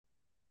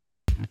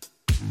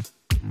Hello,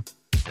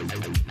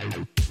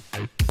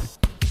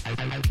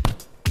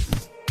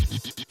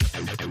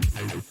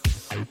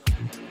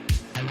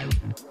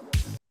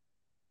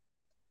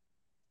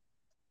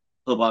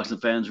 boxing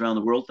fans around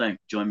the world. Thank you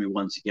for joining me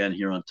once again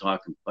here on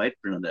Talk and Fight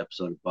for another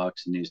episode of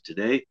Boxing News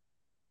Today,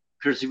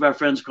 courtesy of our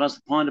friends across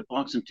the pond at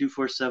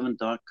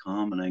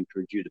boxing247.com, and I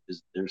encourage you to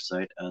visit their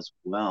site as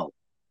well.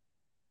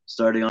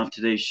 Starting off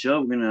today's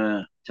show, we're going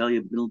to tell you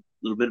a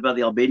little bit about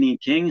the Albanian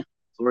King,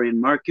 Florian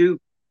Marku.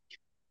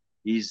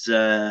 He's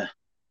pretty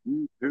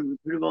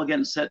well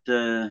getting set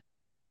to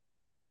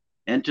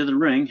enter the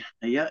ring.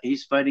 Yeah,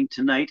 he's fighting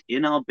tonight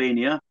in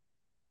Albania,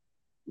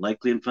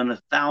 likely in front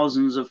of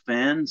thousands of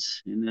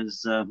fans in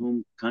his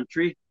home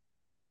country.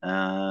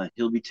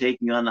 He'll be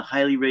taking on the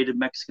highly rated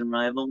Mexican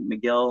rival,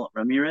 Miguel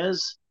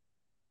Ramirez.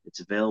 It's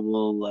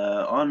available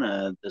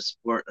on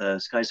the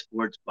Sky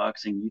Sports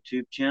Boxing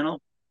YouTube channel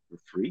for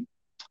free.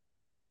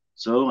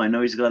 So I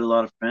know he's got a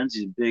lot of friends.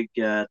 He's a big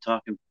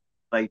Talk and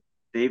Fight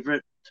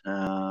favorite.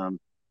 And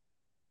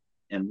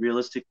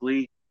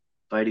realistically,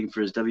 fighting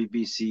for his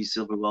WBC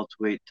silver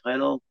welterweight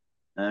title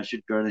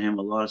should garner him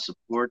a lot of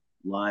support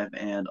live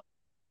and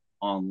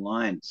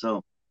online. So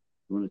if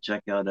you want to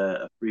check out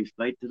a free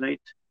fight tonight,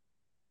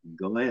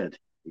 go ahead.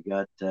 We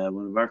got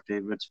one of our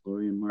favorites,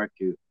 Florian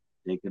Marku,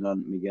 taking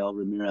on Miguel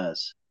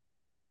Ramirez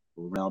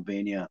over in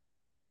Albania.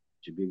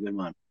 Should be a good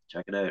one.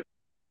 Check it out.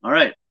 All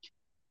right.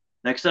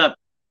 Next up,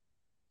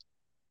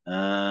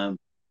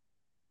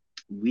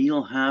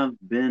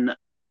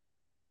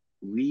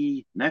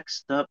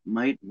 next up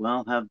might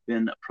well have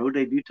been pro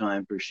debut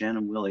time for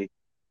Shannon Willey,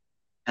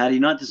 had he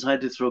not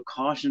decided to throw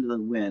caution to the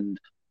wind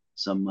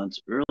some months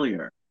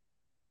earlier.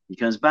 He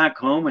comes back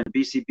home, and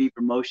BCB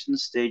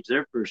Promotions staged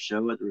their first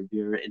show at the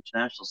Riviera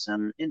International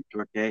Center in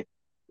Turkey,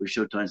 with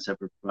showtime set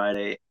for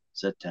Friday,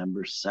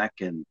 September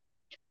 2nd.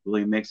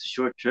 Willie makes a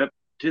short trip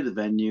to the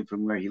venue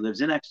from where he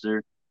lives in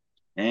Exeter,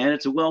 and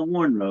it's a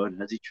well-worn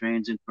road as he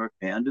trains in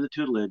Turkey under the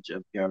tutelage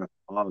of Gareth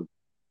Hogg.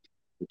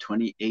 The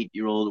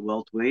 28-year-old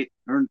welterweight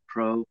turned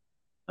pro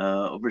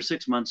over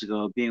 6 months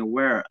ago, being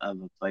aware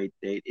of a fight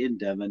date in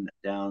Devon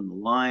down the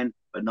line,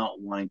 but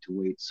not wanting to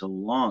wait so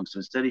long. So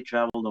instead, he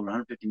traveled over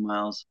 150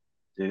 miles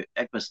to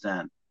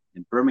Ekbastan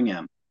in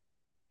Birmingham,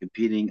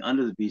 competing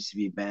under the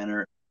BCB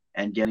banner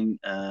and getting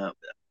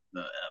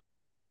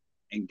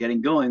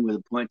going with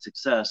a point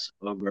success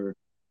over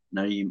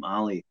Naeem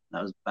Ali.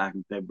 That was back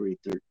in February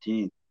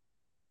 13th.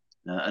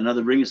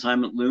 Another ring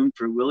assignment loomed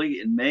for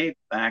Willie in May,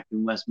 back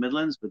in West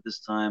Midlands, but this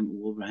time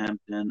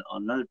Wolverhampton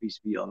on another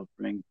BCB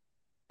offering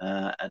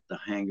at the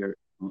Hangar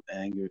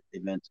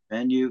events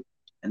venue.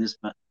 And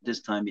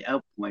this time he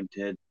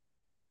outpointed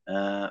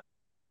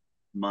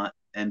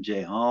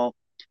MJ Hall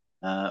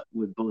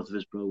with both of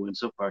his pro wins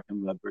so far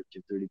coming by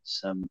virtue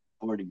of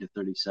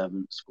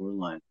 40-37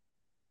 scoreline.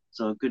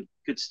 So good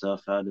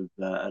stuff out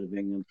of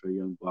England for a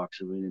young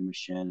boxer by the name of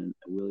Shannon.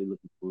 Really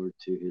looking forward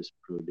to his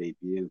pro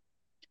debut.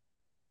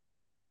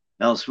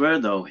 Elsewhere,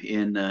 though,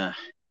 in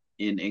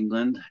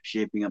England,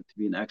 shaping up to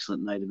be an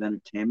excellent night of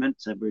entertainment,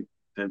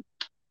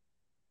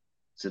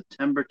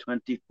 September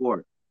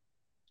 24th.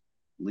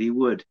 Lee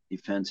Wood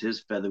defends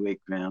his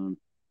featherweight crown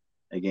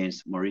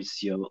against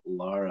Mauricio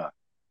Lara.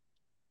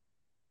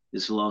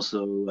 This will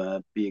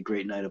also be a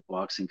great night of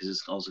boxing because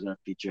it's also going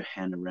to feature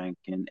Hannah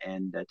Rankin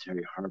and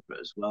Terry Harper,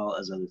 as well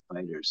as other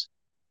fighters.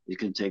 It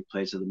can take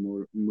place at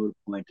the Moot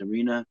Point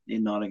Arena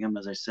in Nottingham,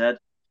 as I said,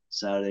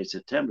 Saturday,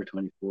 September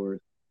 24th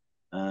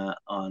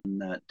on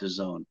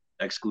DAZN,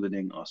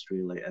 excluding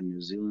Australia and New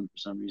Zealand for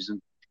some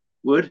reason.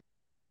 Wood,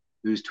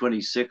 who's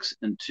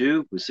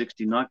 26-2 with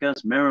 60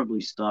 knockouts, memorably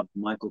stopped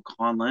Michael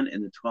Conlan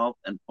in the 12th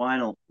and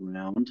final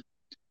round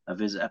of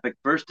his epic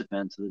first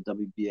defense of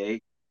the WBA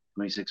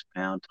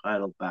 26-pound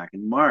title back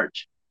in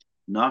March,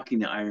 knocking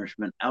the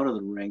Irishman out of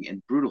the ring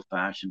in brutal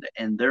fashion to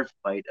end their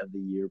fight of the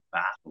year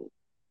battle.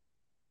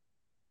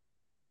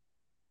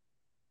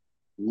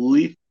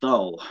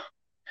 Lethal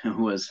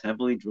was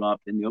heavily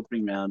dropped in the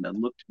opening round and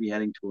looked to be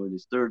heading toward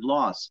his third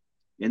loss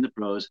in the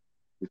pros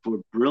before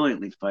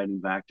brilliantly fighting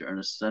back to earn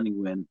a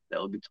stunning win that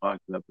will be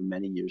talked about for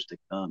many years to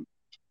come.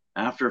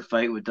 After a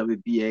fight with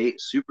WBA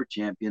super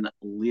champion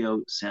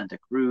Leo Santa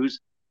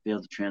Cruz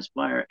failed to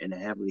transpire in a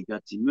heavily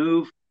gutsy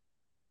move,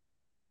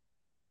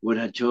 Wood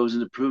had chosen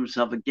to prove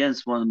himself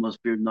against one of the most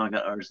feared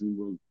knockout artists in the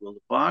world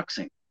of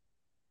boxing.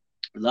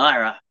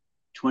 Lara,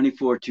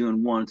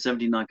 24-2-1,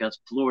 70 knockouts,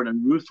 floored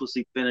and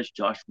ruthlessly finished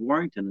Josh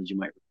Warrington, as you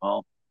might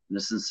recall, in a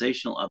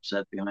sensational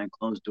upset behind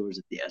closed doors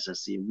at the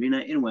SSC Arena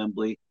in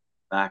Wembley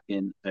back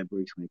in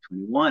February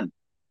 2021,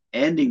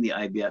 ending the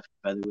IBF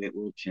Featherweight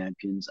World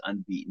Champions'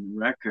 unbeaten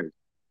record.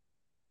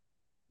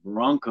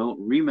 Bronco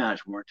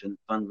rematched Warrington in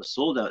front of a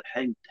sold-out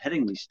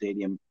Headingley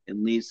Stadium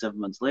in Leeds 7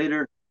 months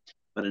later,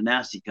 but a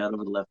nasty cut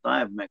over the left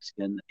eye of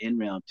Mexican in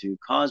round 2,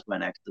 caused by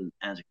an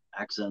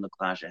accidental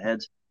clash of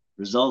heads,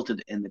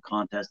 resulted in the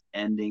contest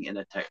ending in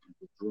a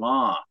technical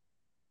draw.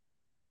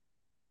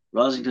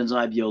 Rosington's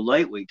IBO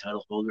lightweight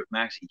title holder,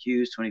 Maxie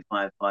Hughes,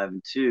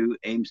 25-5-2,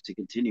 aims to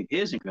continue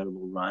his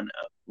incredible run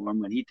of form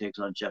when he takes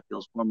on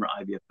Sheffield's former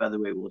IBF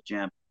featherweight world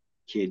champ,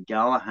 Cade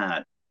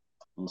Galahad,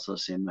 also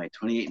same night,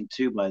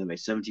 28-2, by the way,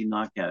 17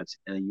 knockouts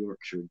in a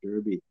Yorkshire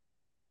Derby.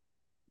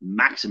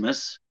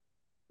 Maximus,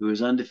 who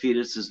is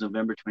undefeated since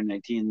November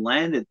 2019,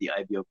 landed the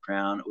IBO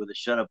crown with a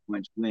shutout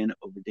points win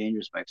over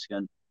dangerous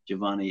Mexican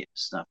Giovanni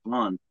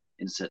Stafon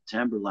in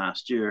September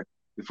last year,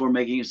 before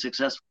making a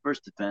successful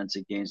first defense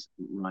against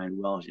Ryan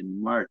Welsh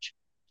in March.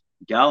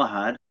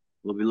 Galahad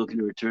will be looking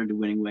to return to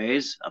winning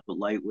ways up at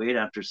lightweight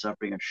after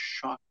suffering a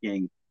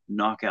shocking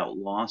knockout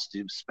loss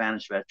to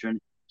Spanish veteran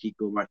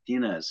Kiko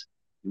Martinez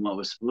in what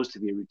was supposed to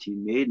be a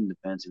routine maiden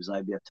defense of his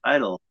IBF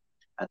title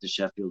at the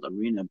Sheffield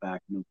Arena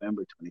back in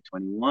November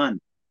 2021.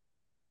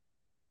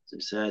 As I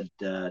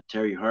said,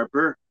 Terry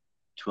Harper,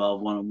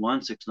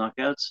 12-1-1, 6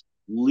 knockouts,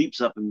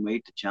 leaps up in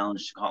weight to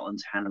challenge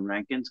Scotland's Hannah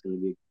Rankin. It's going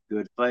to be a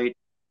good fight.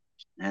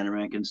 Hannah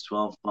Rankin's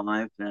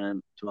 12-5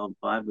 and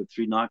 12-5 with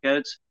 3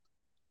 knockouts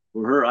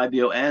for her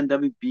IBO and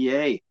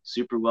WBA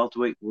super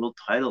welterweight world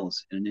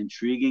titles in an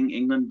intriguing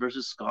England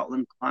versus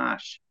Scotland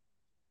clash.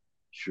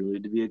 Surely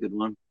to be a good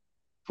one.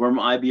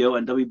 Former IBO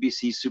and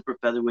WBC super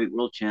featherweight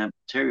world champ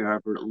Terry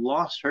Harper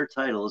lost her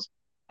titles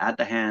at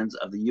the hands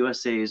of the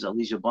USA's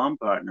Alicia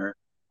Baumgartner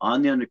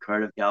on the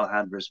undercard of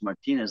Galahad versus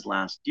Martinez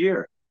last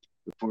year,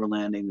 before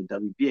landing the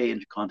WBA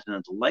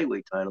Intercontinental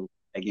Lightweight title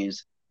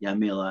against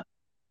Yamila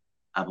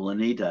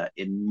Abelaneda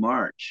in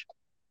March.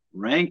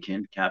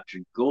 Rankin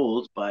captured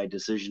gold by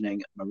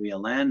decisioning Maria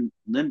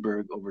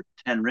Lindbergh over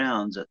 10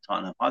 rounds at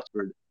Tottenham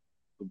Hotspur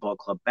Football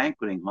Club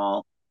Banqueting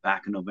Hall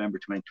back in November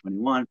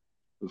 2021,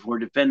 before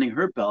defending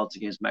her belts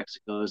against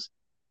Mexico's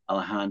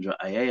Alejandra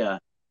Ayala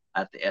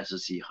at the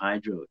SSC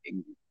Hydro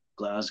in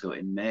Glasgow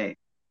in May.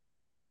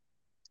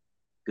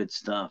 Good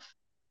stuff.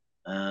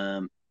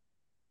 Now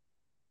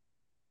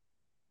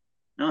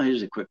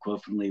here's a quick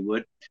quote from Leigh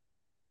Wood.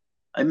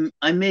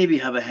 I maybe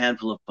have a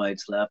handful of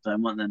fights left. I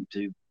want them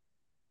to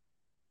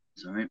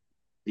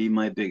be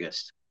my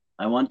biggest.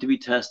 I want to be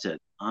tested.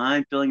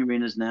 I'm filling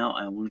arenas now.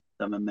 I want to keep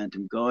that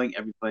momentum going.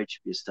 Every fight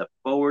should be a step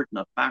forward,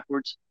 not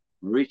backwards.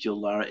 Mauricio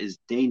Lara is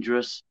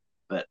dangerous,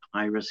 but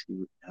high risk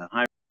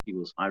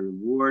equals high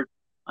reward.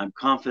 I'm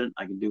confident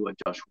I can do what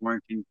Josh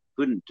Warrington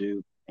couldn't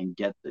do and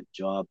get the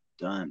job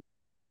done.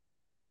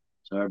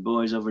 So our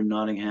boys over in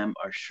Nottingham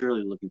are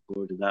surely looking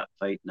forward to that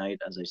fight night,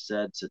 as I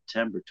said,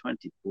 September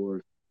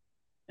 24th,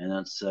 and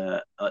that's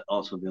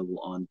also available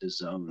on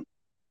DAZN.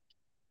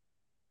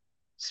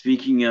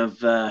 Speaking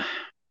of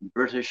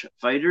British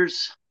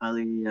fighters,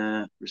 highly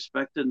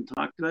respected and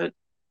talked about,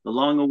 the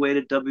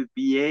long-awaited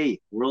WBA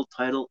world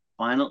title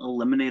final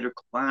eliminator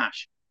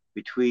clash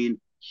between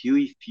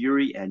Hughie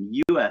Fury and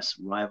U.S.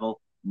 rival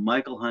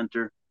Michael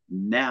Hunter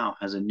now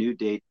has a new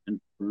date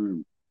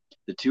confirmed.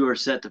 The two are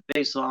set to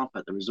face off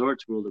at the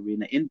Resorts World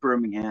Arena in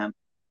Birmingham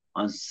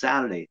on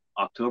Saturday,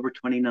 October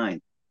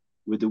 29th,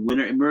 with the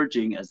winner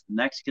emerging as the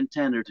next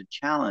contender to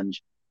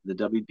challenge the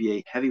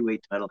WBA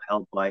heavyweight title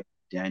held by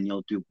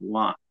Daniel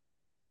Dubois.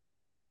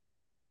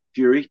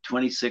 Fury,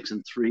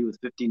 26-3 with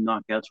 15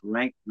 knockouts,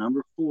 ranked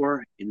number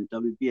 4 in the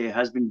WBA,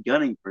 has been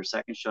gunning for a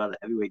second shot at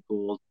heavyweight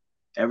gold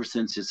ever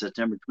since his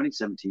September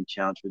 2017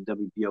 challenge for the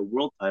WBO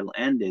world title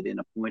ended in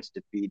a points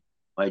defeat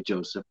by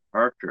Joseph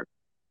Parker.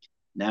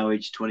 Now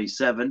aged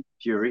 27,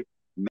 Fury,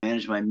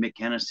 managed by Mick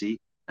Hennessy,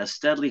 has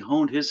steadily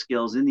honed his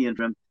skills in the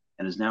interim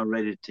and is now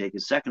ready to take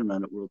his second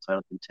run at world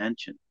title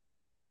contention.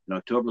 In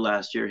October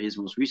last year, his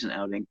most recent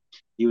outing,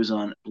 he was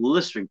on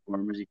blistering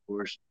form as he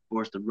forced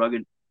the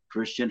rugged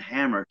Christian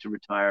Hammer to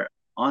retire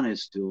on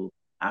his stool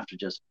after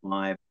just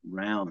 5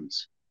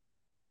 rounds.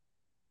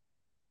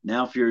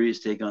 Now Fury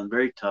is taking on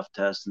very tough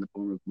tests in the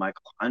form of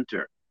Michael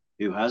Hunter,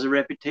 who has a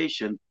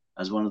reputation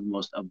as one of the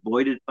most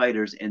avoided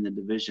fighters in the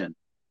division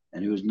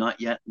and who has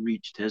not yet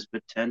reached his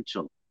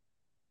potential.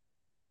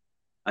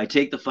 I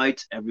take the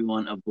fights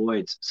everyone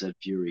avoids, said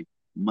Fury.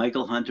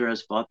 Michael Hunter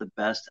has fought the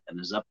best and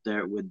is up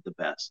there with the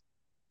best.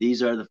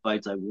 These are the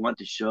fights I want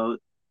to show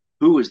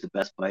who is the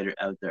best fighter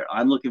out there.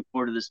 I'm looking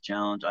forward to this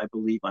challenge. I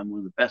believe I'm one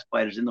of the best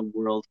fighters in the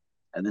world,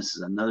 and this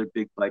is another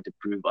big fight to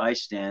prove I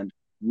stand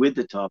with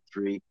the top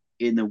 3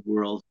 in the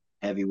world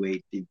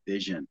heavyweight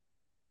division.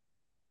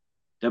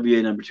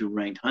 WA number 2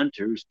 ranked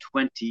Hunter, who's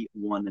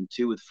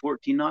 21-2 with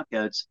 14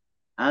 knockouts,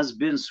 has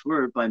been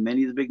swerved by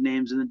many of the big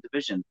names in the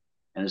division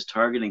and is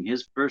targeting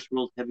his first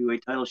world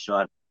heavyweight title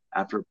shot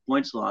after a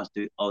points loss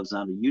to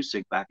Alexander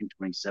Usyk back in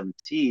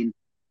 2017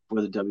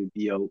 for the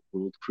WBO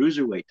World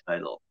Cruiserweight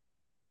title.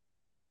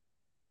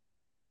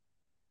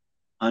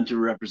 Hunter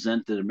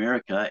represented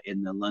America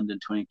in the London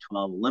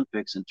 2012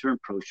 Olympics and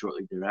turned pro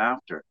shortly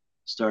thereafter,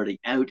 starting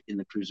out in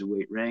the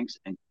cruiserweight ranks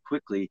and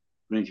quickly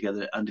putting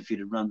together an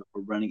undefeated run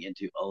before running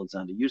into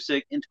Alexander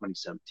Usyk in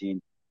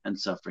 2017 and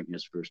suffering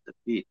his first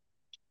defeat.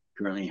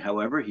 Currently,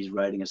 however, he's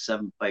riding a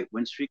 7-fight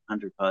win streak.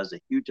 Hunter caused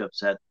a huge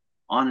upset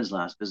on his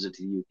last visit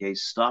to the UK,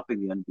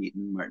 stopping the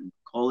unbeaten Martin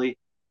Bakole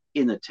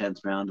in the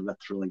 10th round of a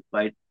thrilling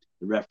fight,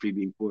 the referee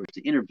being forced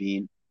to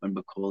intervene when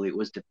Bakole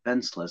was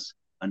defenseless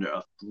under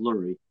a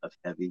flurry of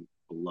heavy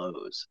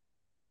blows.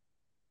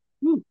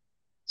 Woo.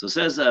 So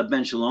says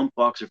Ben Shalom,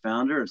 Boxer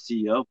founder and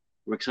CEO,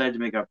 We're excited to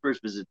make our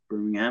first visit to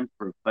Birmingham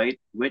for a fight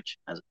which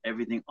has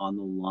everything on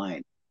the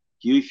line.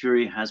 Hughie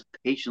Fury has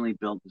patiently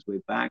built his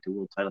way back to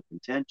world title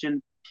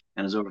contention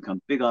and has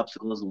overcome big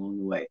obstacles along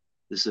the way.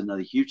 This is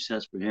another huge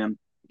test for him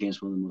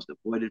against one of the most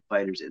avoided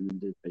fighters in the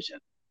division.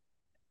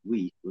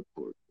 We look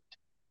forward to it.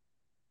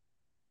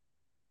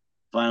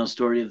 Final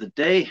story of the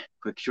day,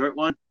 quick short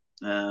one.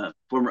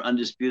 Former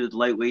undisputed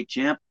lightweight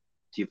champ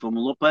Teofimo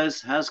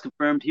Lopez has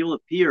confirmed he will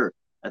appear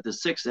at the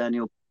 6th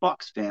annual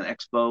Box Fan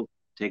Expo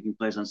taking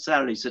place on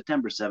Saturday,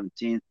 September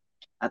 17th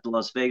at the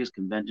Las Vegas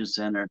Convention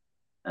Center.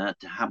 It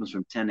happens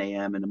from 10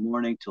 a.m. in the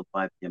morning till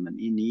 5 p.m. in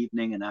the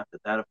evening. And after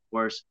that, of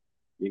course,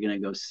 you're going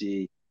to go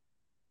see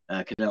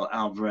Canelo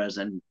Alvarez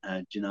and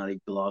Gennady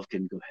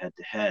Golovkin go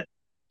head-to-head.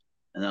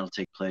 And that'll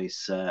take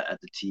place at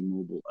the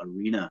T-Mobile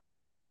Arena.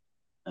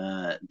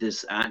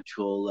 This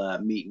actual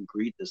meet and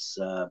greet, this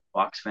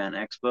Box Fan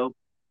Expo,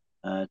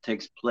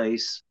 takes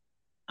place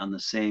on the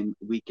same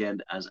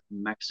weekend as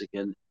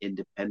Mexican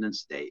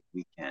Independence Day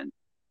weekend.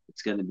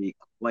 It's going to be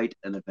quite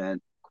an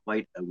event,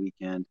 quite a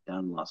weekend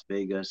down in Las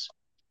Vegas.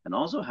 And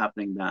also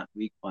happening that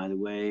week, by the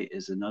way,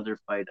 is another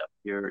fight up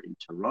here in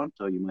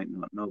Toronto you might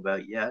not know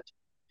about yet.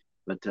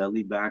 But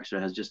Lee Baxter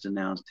has just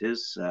announced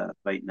his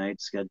fight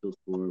night scheduled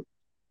for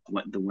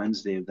the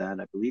Wednesday of that.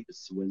 I believe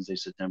it's Wednesday,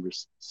 December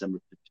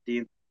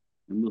 15th.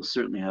 And we'll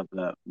certainly have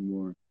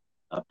more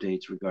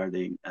updates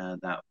regarding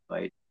that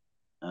fight.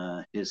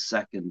 His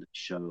second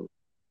show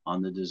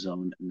on the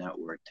DAZN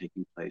network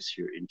taking place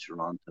here in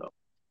Toronto.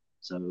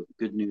 So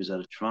good news out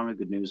of Toronto,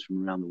 good news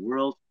from around the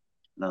world.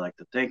 And I'd like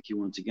to thank you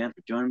once again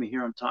for joining me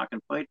here on Talk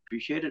and Fight.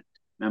 Appreciate it.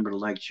 Remember to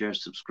like, share,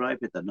 subscribe,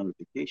 hit that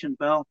notification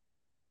bell.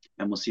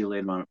 And we'll see you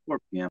later on at 4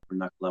 p.m. for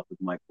Knuckle Up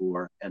with Mike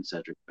Orr and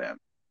Cedric Benn.